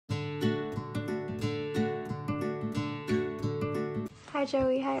Hi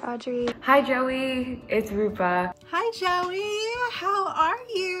Joey, hi Audrey. Hi Joey, it's Rupa. Hi Joey, how are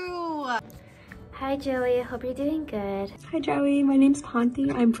you? Hi Joey, hope you're doing good. Hi Joey, my name's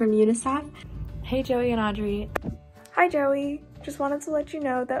Conti. I'm from UNICEF. Hey Joey and Audrey. Hi Joey, just wanted to let you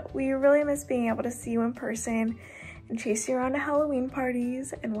know that we really miss being able to see you in person and chase you around to Halloween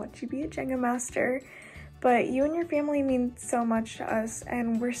parties and watch you be a Jenga master. But you and your family mean so much to us,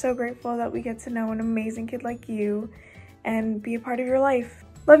 and we're so grateful that we get to know an amazing kid like you and be a part of your life.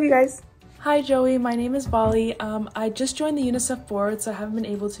 Love you guys. Hi Joey, my name is Bali. I just joined the UNICEF board, so I haven't been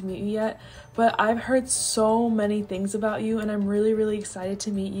able to meet you yet, but I've heard so many things about you and I'm really excited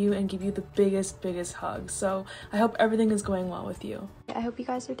to meet you and give you the biggest hug. So I hope everything is going well with you. I hope you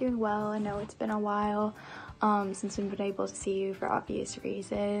guys are doing well. I know it's been a while since we've been able to see you for obvious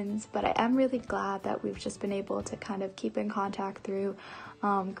reasons, but I am really glad that we've just been able to kind of keep in contact through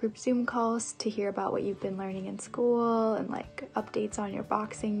group Zoom calls to hear about what you've been learning in school and like updates on your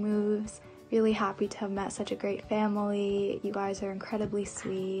boxing moves. Really happy to have met such a great family. You guys are incredibly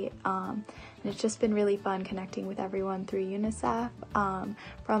sweet, and it's just been really fun connecting with everyone through UNICEF,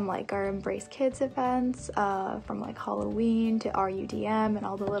 from like our Embrace Kids events, from like Halloween to RUDM and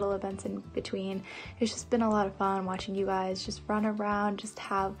all the little events in between. It's just been a lot of fun watching you guys just run around, just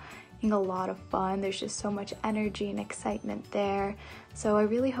having a lot of fun. There's just so much energy and excitement there. So I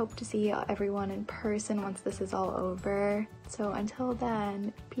really hope to see everyone in person once this is all over. So until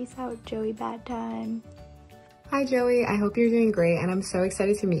then, peace out, Joey Bad Time. Hi Joey, I hope you're doing great and I'm so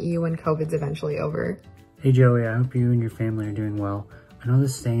excited to meet you when COVID's eventually over. Hey Joey, I hope you and your family are doing well. I know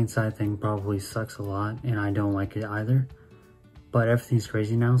this staying inside thing probably sucks a lot and I don't like it either, but everything's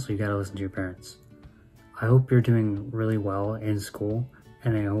crazy now, so you gotta listen to your parents. I hope you're doing really well in school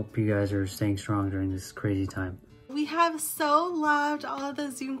and I hope you guys are staying strong during this crazy time. We have so loved all of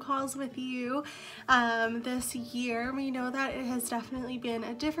the Zoom calls with you this year. We know that it has definitely been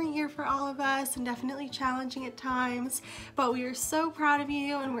a different year for all of us and definitely challenging at times, but we are so proud of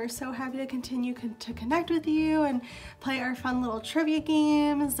you and we're so happy to continue to connect with you and play our fun little trivia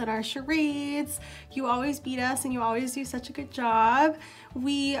games and our charades. You always beat us and you always do such a good job.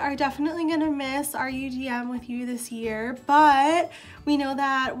 We are definitely going to miss our UDM with you this year, but we know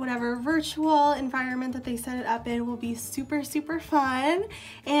that whatever virtual environment that they set it up in will be super fun,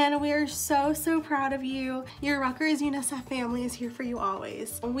 and we are so proud of you. Your Rutgers UNICEF family is here for you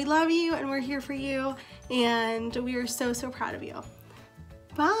always. We love you and we're here for you, and we are so proud of you.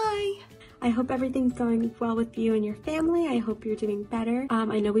 Bye! I hope everything's going well with you and your family. I hope you're doing better.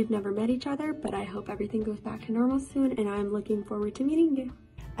 I know we've never met each other, but I hope everything goes back to normal soon, and I'm looking forward to meeting you.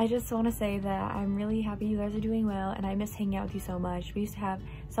 I just want to say that I'm really happy you guys are doing well and I miss hanging out with you so much. We used to have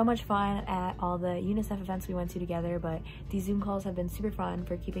so much fun at all the UNICEF events we went to together, but these Zoom calls have been super fun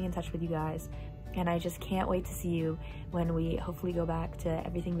for keeping in touch with you guys. And I just can't wait to see you when we hopefully go back to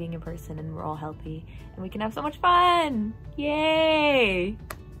everything being in person and we're all healthy and we can have so much fun. Yay!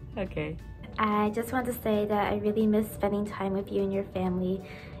 Okay. I just want to say that I really miss spending time with you and your family.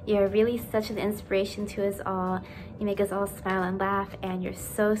 You're really such an inspiration to us all. You make us all smile and laugh, and you're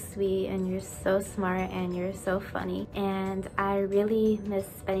so sweet and you're so smart and you're so funny. And I really miss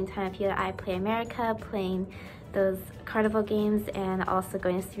spending time with you at I Play America, playing those carnival games, and also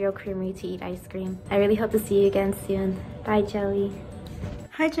going to Cereal Creamery to eat ice cream. I really hope to see you again soon. Bye, Joey.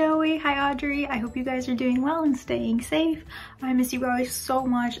 Hi Joey, hi Audrey. I hope you guys are doing well and staying safe. I miss you guys so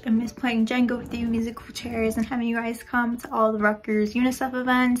much. I miss playing Jenga with you, musical chairs, and having you guys come to all the Rutgers UNICEF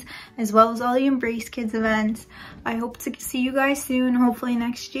events, as well as all the Embrace Kids events. I hope to see you guys soon, hopefully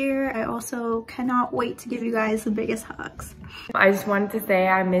next year. I also cannot wait to give you guys the biggest hugs. I just wanted to say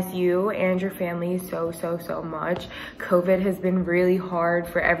I miss you and your family so much. COVID has been really hard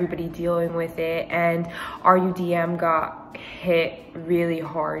for everybody dealing with it, and RUDM got hit really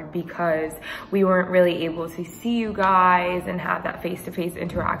hard because we weren't really able to see you guys and have that face-to-face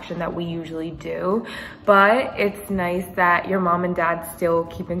interaction that we usually do. But it's nice that your mom and dad still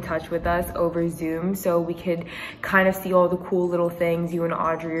keep in touch with us over Zoom, so we could kind of see all the cool little things you and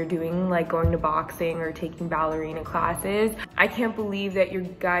Audrey are doing, like going to boxing or taking ballerina classes. I can't believe that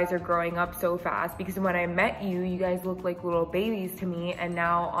you guys are growing up so fast, because when I met you, you guys looked like little babies to me, and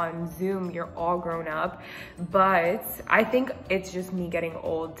now on Zoom you're all grown up. But I think it's just me getting getting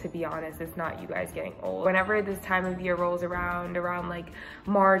old, to be honest. It's not you guys getting old. Whenever this time of year rolls around like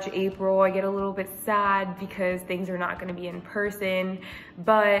March, April, I get a little bit sad because things are not gonna be in person,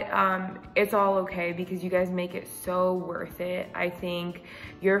 but it's all okay because you guys make it so worth it. I think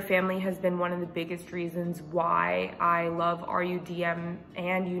your family has been one of the biggest reasons why I love RUDM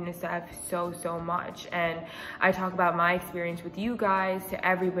and UNICEF so much. And I talk about my experience with you guys to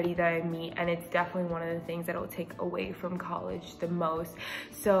everybody that I meet, and it's definitely one of the things that I'll take away from college the most.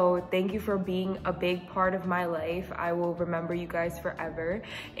 So thank you for being a big part of my life. I will remember you guys forever,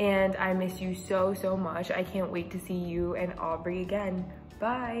 and I miss you so much. I can't wait to see you and Aubrey again.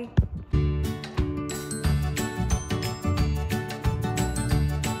 Bye.